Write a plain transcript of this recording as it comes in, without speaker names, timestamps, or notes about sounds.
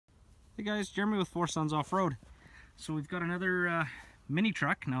Hey guys, Jeremy with Four Sons Off-Road. So we've got another mini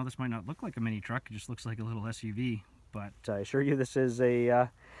truck. Now this might not look like a mini truck, it just looks like a little SUV, but I assure you this is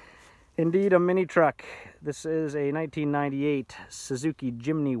indeed a mini truck. This is a 1998 Suzuki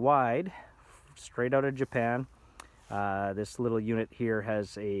Jimny wide, straight out of Japan. This little unit here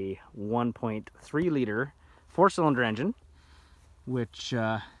has a 1.3 liter four-cylinder engine, which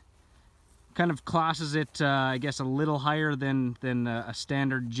kind of classes it, I guess, a little higher than a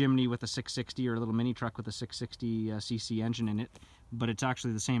standard Jimny with a 660 or a little mini truck with a 660 cc engine in it. But it's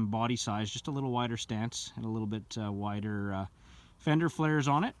actually the same body size, just a little wider stance and a little bit wider fender flares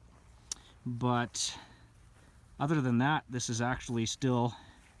on it. But other than that, this is actually still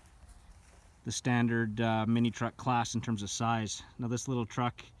the standard mini truck class in terms of size. Now this little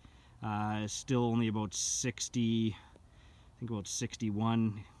truck is still only about 60, I think about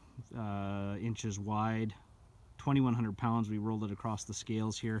 61 inches wide, 2,100 pounds. We rolled it across the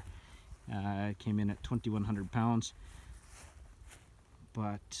scales here. It came in at 2,100 pounds,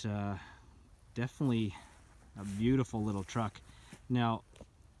 but definitely a beautiful little truck. Now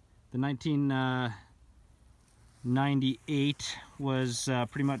the 1998 was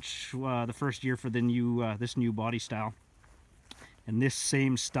pretty much the first year for the new this new body style, and this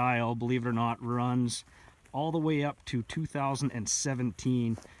same style, believe it or not, runs all the way up to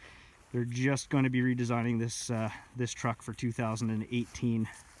 2017. They're just going to be redesigning this truck for 2018,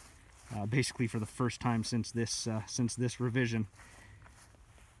 basically for the first time since this revision.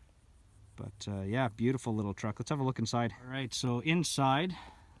 But yeah, beautiful little truck. Let's have a look inside. All right, so inside,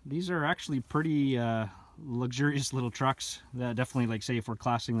 these are actually pretty luxurious little trucks. Definitely, like, say, if we're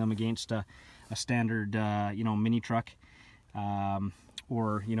classing them against a standard you know, mini truck,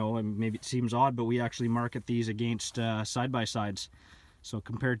 or, you know, maybe it seems odd, but we actually market these against side-by-sides. So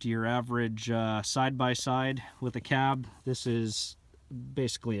compared to your average side-by-side with a cab, this is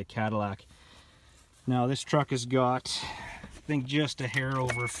basically a Cadillac. Now this truck has got, I think, just a hair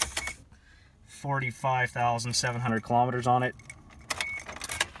over 45,700 kilometers on it.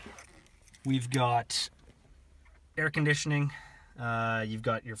 We've got air conditioning, you've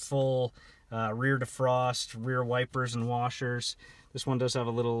got your full rear defrost, rear wipers and washers. This one does have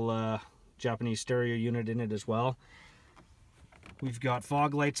a little Japanese stereo unit in it as well. We've got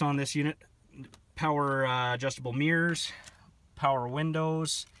fog lights on this unit, power adjustable mirrors, power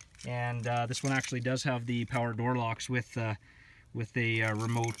windows, and this one actually does have the power door locks with a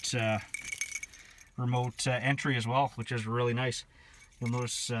remote entry as well, which is really nice. You'll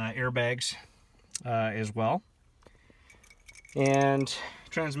notice airbags as well. And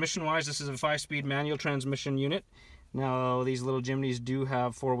transmission-wise, this is a 5-speed manual transmission unit. Now, these little Jimnys do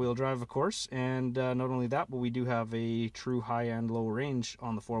have 4-wheel drive, of course, and not only that, but we do have a true high-end low range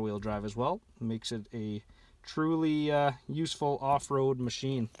on the 4-wheel drive as well. It makes it a truly useful off-road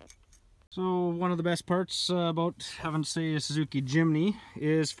machine. So one of the best parts about having, say, a Suzuki Jimny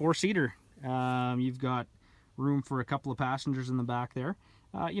is 4-seater. You've got room for a couple of passengers in the back there.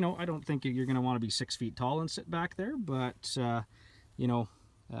 You know, I don't think you're going to want to be 6 feet tall and sit back there, but you know,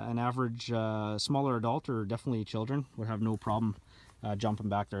 an average smaller adult, or definitely children, would have no problem jumping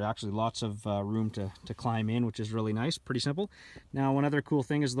back there. Actually, lots of room to climb in, which is really nice. Pretty simple. Now, one other cool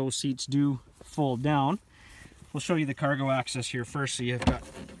thing is those seats do fold down. We'll show you the cargo access here first. So you've got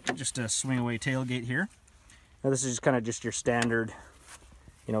just a swing away tailgate here. Now this is kind of just your standard,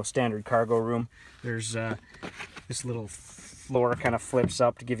 you know, standard cargo room. There's this little floor kind of flips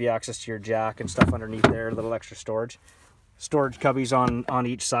up to give you access to your jack and stuff underneath there. A little extra storage cubbies on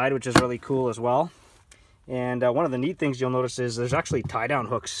each side, which is really cool as well. And one of the neat things you'll notice is there's actually tie-down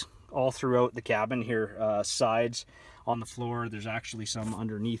hooks all throughout the cabin here, sides, on the floor. There's actually some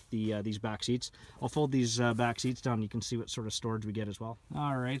underneath these back seats. I'll fold these back seats down, you can see what sort of storage we get as well.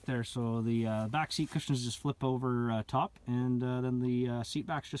 All right, there, so the back seat cushions just flip over top, and then the seat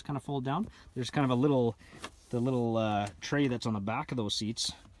backs just kind of fold down. There's kind of the little tray that's on the back of those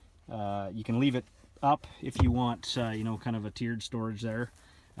seats. You can leave it up if you want, you know, kind of a tiered storage there.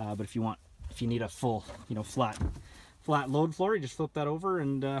 But if you need a full, you know, flat load floor, you just flip that over,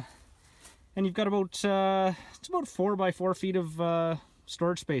 and you've got about it's about 4 by 4 feet of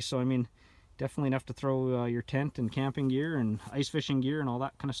storage space. So I mean, definitely enough to throw your tent and camping gear and ice fishing gear and all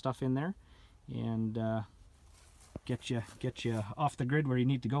that kind of stuff in there, and get you off the grid where you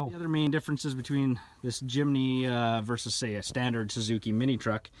need to go. The other main differences between this Jimny versus, say, a standard Suzuki mini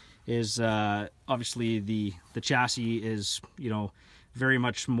truck is obviously the chassis is, you know, very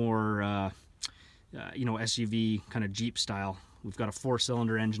much more you know, SUV kind of Jeep style. We've got a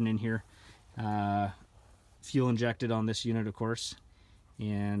 4-cylinder engine in here, fuel injected on this unit, of course,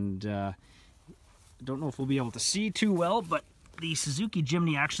 and don't know if we'll be able to see too well, but the Suzuki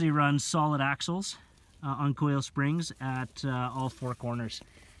Jimny actually runs solid axles on coil springs at all four corners.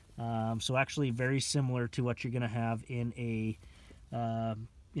 So actually very similar to what you're going to have in a,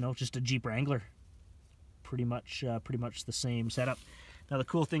 you know, just a Jeep Wrangler. Pretty much the same setup. Now the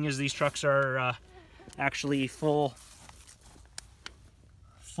cool thing is these trucks are actually full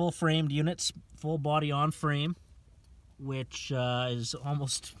framed units, full body on frame, which is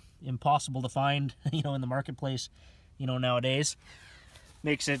almost impossible to find, you know, in the marketplace, you know, nowadays.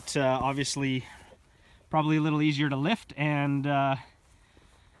 Makes it obviously probably a little easier to lift, and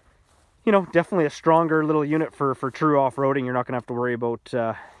you know, definitely a stronger little unit for true off-roading. You're not gonna have to worry about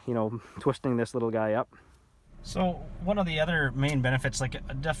you know, twisting this little guy up. So one of the other main benefits, like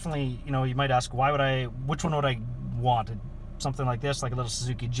definitely, you know, you might ask, which one would I want? Something like this, like a little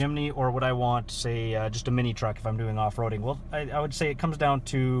Suzuki Jimny, or would I want, say, just a mini truck if I'm doing off-roading? Well, I would say it comes down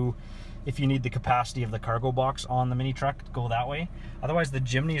to if you need the capacity of the cargo box on the mini truck, go that way. Otherwise, the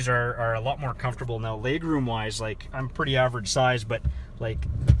Jimnys are a lot more comfortable. Now, legroom wise, like, I'm pretty average size, but like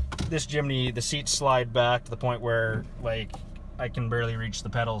this Jimny, the seats slide back to the point where like I can barely reach the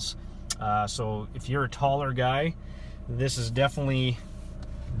pedals. So if you're a taller guy, this is definitely,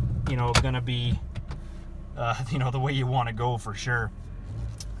 you know, gonna be you know, the way you want to go for sure.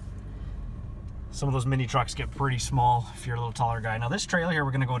 Some of those mini trucks get pretty small if you're a little taller guy. Now this trail here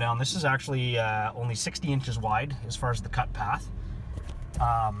we're going to go down, this is actually only 60 inches wide as far as the cut path.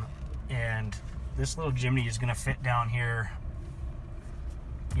 And this little Jimny is going to fit down here,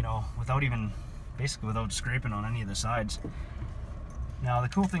 you know, basically without scraping on any of the sides. Now the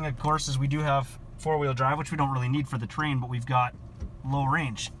cool thing, of course, is we do have four-wheel drive, which we don't really need for the terrain, but we've got low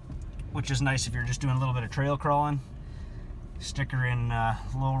range, which is nice if you're just doing a little bit of trail crawling. Stick her in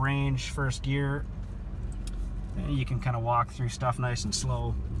low range, first gear, and you can kind of walk through stuff nice and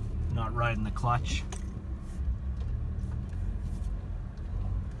slow, not riding the clutch.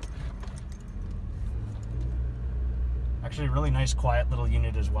 Actually a really nice quiet little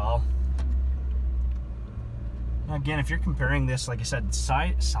unit as well. Now again, if you're comparing this, like I said,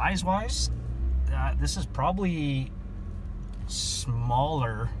 size wise, this is probably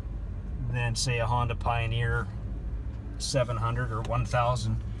smaller than, say, a Honda Pioneer 700 or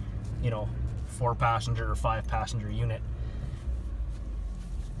 1000, you know, 4-passenger or 5-passenger unit.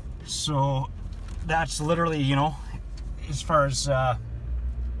 So that's literally, you know, as far as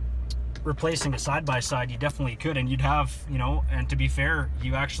replacing a side-by-side, you definitely could, and you'd have, you know, and to be fair,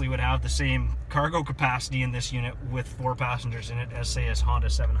 you actually would have the same cargo capacity in this unit with 4 passengers in it as, say, as Honda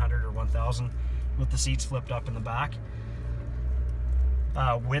 700 or 1000 with the seats flipped up in the back.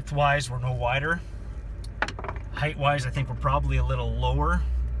 Width-wise, we're no wider. Height-wise, I think we're probably a little lower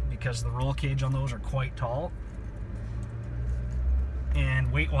because the roll cage on those are quite tall.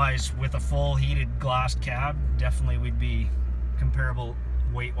 And weight-wise, with a full heated glass cab, definitely we'd be comparable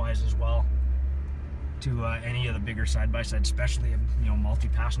weight-wise as well to any of the bigger side-by-side, especially a, you know,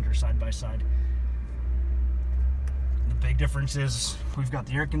 multi-passenger side-by-side. The big difference is we've got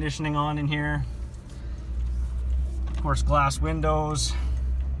the air conditioning on in here. Of course, glass windows.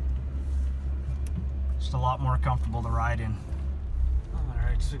 Just a lot more comfortable to ride in.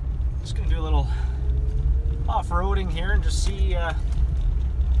 Alright, so just gonna do a little off-roading here and just see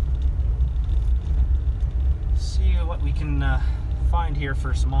what we can find here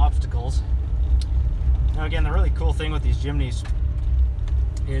for some obstacles. Now again, the really cool thing with these Jimnys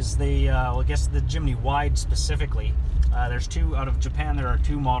is they, well, I guess the Jimny Wide specifically, there's two, out of Japan there are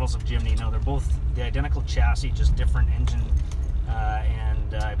 2 models of Jimny. Now they're both the identical chassis, just different engine,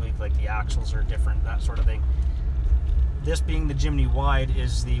 and I believe like the axles are different, that sort of thing. This being the Jimny Wide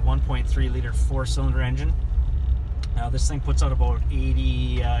is the 1.3 liter 4-cylinder engine. Now this thing puts out about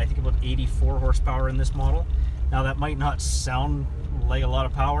 80, I think about 84 horsepower in this model. Now that might not sound like a lot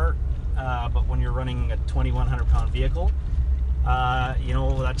of power, but when you're running a 2,100 pound vehicle, you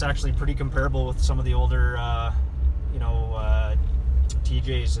know, that's actually pretty comparable with some of the older, you know,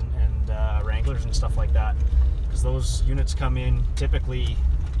 TJs and Wranglers and stuff like that, because those units come in typically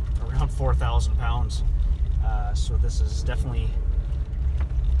around 4,000 pounds. So this is definitely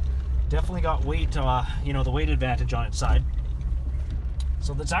got weight, you know, the weight advantage on its side.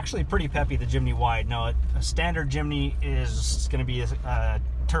 So that's actually pretty peppy, the Jimny Wide. Now, a standard Jimny is going to be a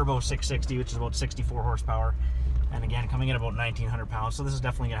turbo 660, which is about 64 horsepower. And again, coming in about 1,900 pounds. So this is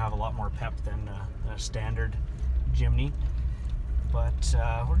definitely going to have a lot more pep than a standard Jimny. But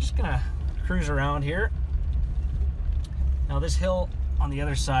we're just going to cruise around here. Now, this hill on the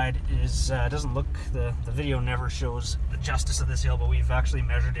other side is doesn't look, the video never shows the justice of this hill, but we've actually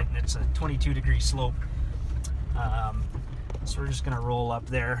measured it, and it's a 22-degree slope. So we're just going to roll up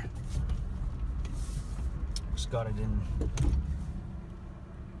there. Just got it in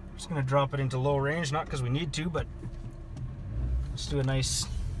Just gonna drop it into low range, not because we need to, but let's do a nice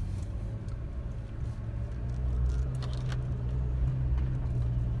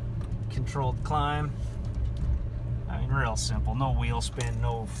controlled climb. I mean, real simple, no wheel spin,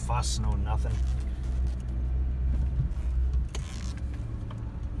 no fuss, no nothing.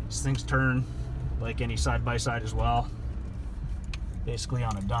 These things turn like any side-by-side as well, basically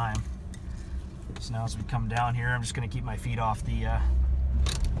on a dime. So now as we come down here, I'm just going to keep my feet off the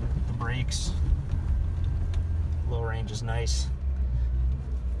brakes. Low range is nice.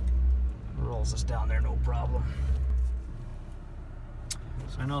 Rolls us down there, no problem.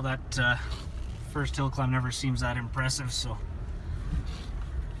 So I know that first hill climb never seems that impressive, so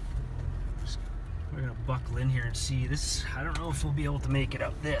we're gonna buckle in here and see this. I don't know if we'll be able to make it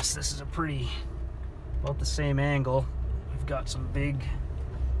up this. This is a pretty, about the same angle. We've got some big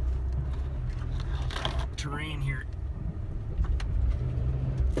terrain here.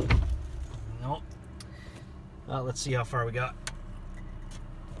 Nope. Well, let's see how far we got.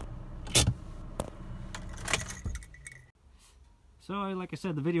 So, like I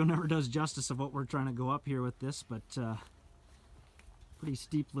said, the video never does justice of what we're trying to go up here with this, but pretty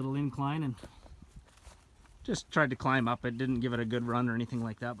steep little incline, and just tried to climb up. It didn't give it a good run or anything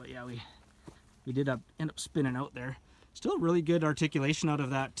like that, but yeah, we did end up spinning out there. Still really good articulation out of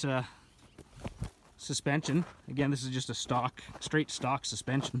that suspension. Again, this is just a straight stock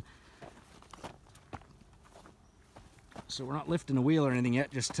suspension. So we're not lifting a wheel or anything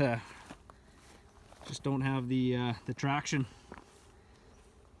yet, just don't have the traction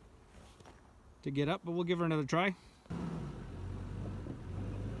to get up, but we'll give her another try.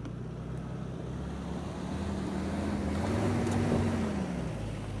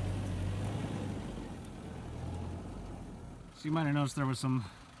 So you might have noticed there was a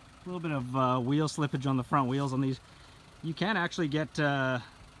little bit of wheel slippage on the front wheels on these. You can actually get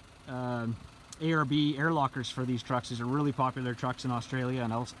ARB air lockers for these trucks. These are really popular trucks in Australia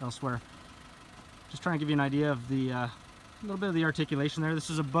and elsewhere. Just trying to give you an idea of the little bit of the articulation there. This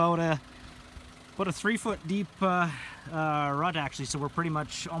is about a 3 foot deep rut actually, so we're pretty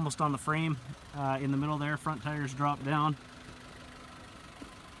much almost on the frame in the middle there. Front tires drop down.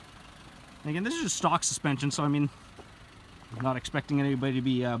 And again, this is just stock suspension, so I mean, I'm not expecting anybody to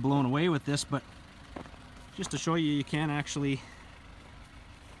be blown away with this, but just to show you, you can actually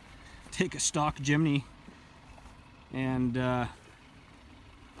take a stock Jimny and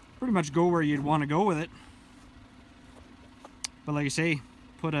pretty much go where you'd want to go with it. But like I say,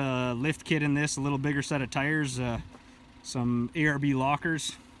 put a lift kit in this, a little bigger set of tires, some ARB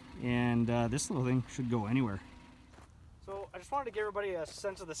lockers, and this little thing should go anywhere. So I just wanted to give everybody a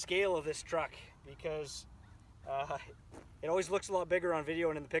sense of the scale of this truck, because it always looks a lot bigger on video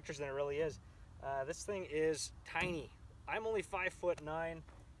and in the pictures than it really is. This thing is tiny. I'm only 5'9",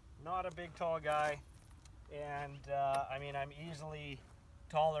 not a big tall guy, and I mean, I'm easily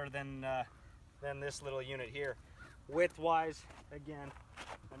taller than this little unit here. Width-wise, again,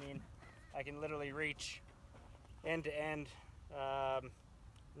 I mean, I can literally reach end to end,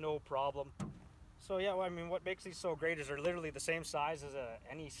 no problem. So yeah, well, I mean, what makes these so great is they're literally the same size as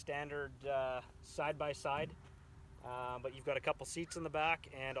any standard side-by-side, but you've got a couple seats in the back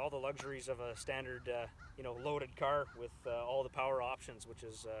and all the luxuries of a standard, you know, loaded car with all the power options, which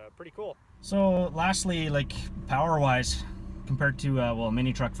is pretty cool. So lastly, like power-wise, compared to well, a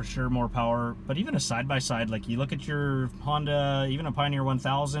mini truck for sure, more power, but even a side-by-side, like you look at your Honda, even a Pioneer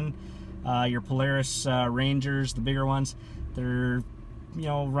 1000, your Polaris Rangers, the bigger ones, they're, you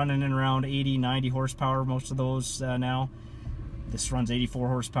know, running in around 80-90 horsepower, most of those now. This runs 84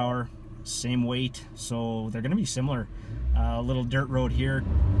 horsepower, same weight, so they're going to be similar. A little dirt road here,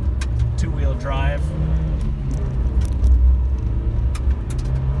 two-wheel drive.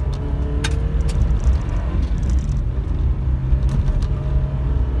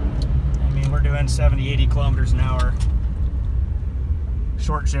 I mean, we're doing 70-80 kilometers an hour,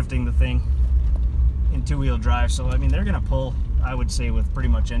 short shifting the thing in two-wheel drive, so I mean, they're going to pull, I would say, with pretty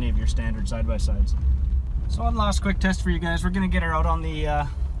much any of your standard side-by-sides. So one last quick test for you guys. We're going to get her out on the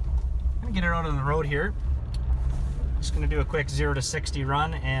road here. Just going to do a quick 0 to 60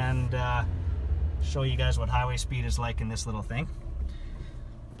 run and show you guys what highway speed is like in this little thing.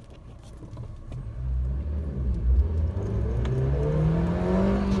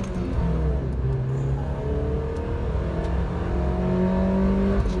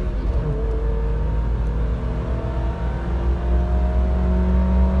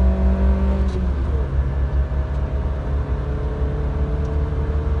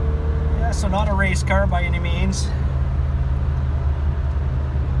 So not a race car by any means.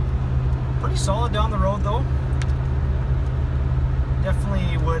 Pretty solid down the road though.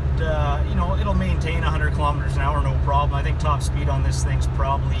 definitely would, you know, it'll maintain 100 kilometers an hour, no problem. I think top speed on this thing's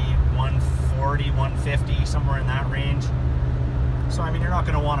probably 140, 150, somewhere in that range. So, I mean, you're not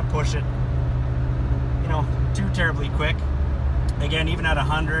going to want to push it, you know, too terribly quick. Again, even at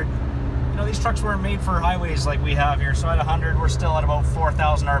 100, you know, these trucks weren't made for highways like we have here. So at 100, we're still at about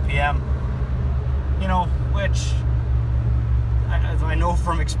 4,000 RPM, you know, which I know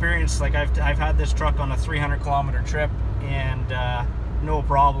from experience. Like I've had this truck on a 300 kilometer trip and no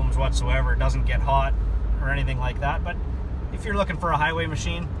problems whatsoever. It doesn't get hot or anything like that. But if you're looking for a highway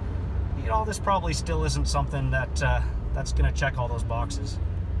machine, you know, this probably still isn't something that that's going to check all those boxes.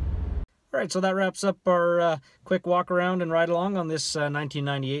 All right, so that wraps up our quick walk around and ride along on this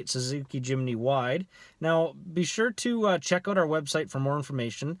 1998 Suzuki Jimny Wide. Now, be sure to check out our website for more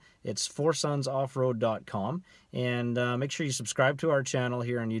information. It's foursonsoffroad.com, and make sure you subscribe to our channel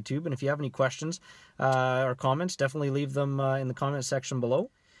here on YouTube. And if you have any questions or comments, definitely leave them in the comment section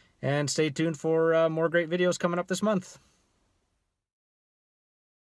below. And stay tuned for more great videos coming up this month.